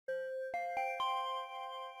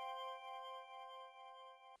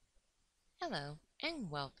Hello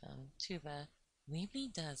and welcome to the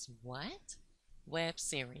Weebly Does What web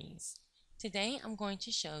series. Today I'm going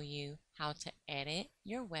to show you how to edit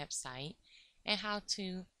your website and how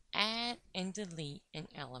to add and delete an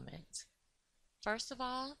element. First of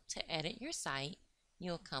all, to edit your site,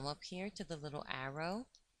 you'll come up here to the little arrow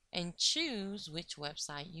and choose which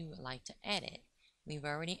website you would like to edit. We've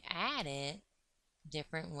already added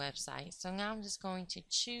different websites, so now I'm just going to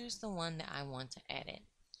choose the one that I want to edit.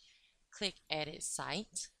 Click Edit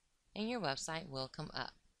Site and your website will come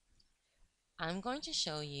up. I'm going to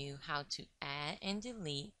show you how to add and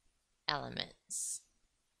delete elements.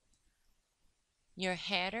 Your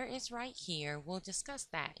header is right here. We'll discuss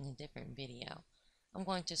that in a different video. I'm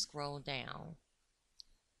going to scroll down.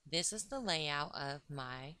 This is the layout of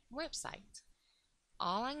my website.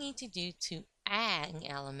 All I need to do to add an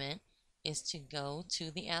element is to go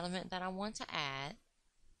to the element that I want to add,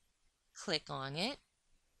 click on it,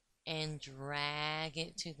 and drag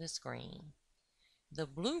it to the screen. The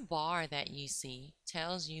blue bar that you see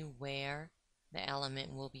tells you where the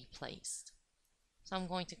element will be placed. So I'm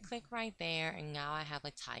going to click right there, and now I have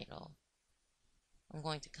a title. I'm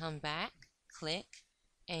going to come back, click,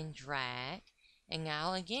 and drag, and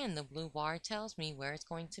now again the blue bar tells me where it's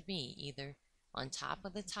going to be, either on top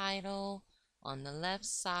of the title, on the left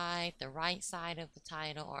side, the right side of the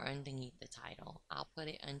title, or underneath the title. I'll put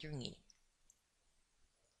it underneath.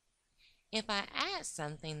 If I add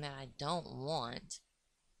something that I don't want,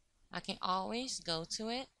 I can always go to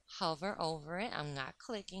it, hover over it. I'm not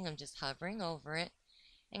clicking, I'm just hovering over it.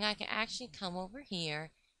 And I can actually come over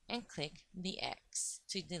here and click the X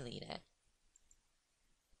to delete it.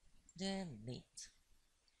 Delete.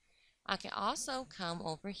 I can also come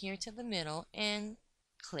over here to the middle and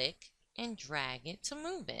click and drag it to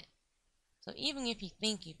move it. So even if you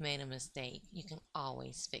think you've made a mistake, you can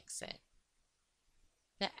always fix it.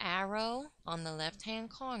 The arrow on the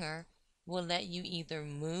left-hand corner will let you either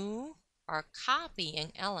move or copy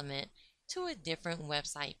an element to a different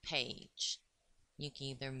website page. You can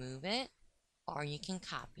either move it or you can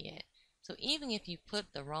copy it. So even if you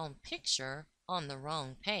put the wrong picture on the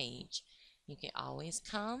wrong page, you can always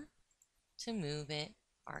come to move it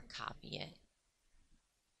or copy it.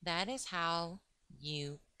 That is how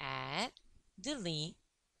you add, delete,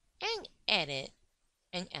 and edit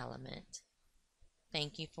an element.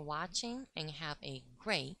 Thank you for watching and have a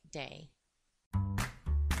great day.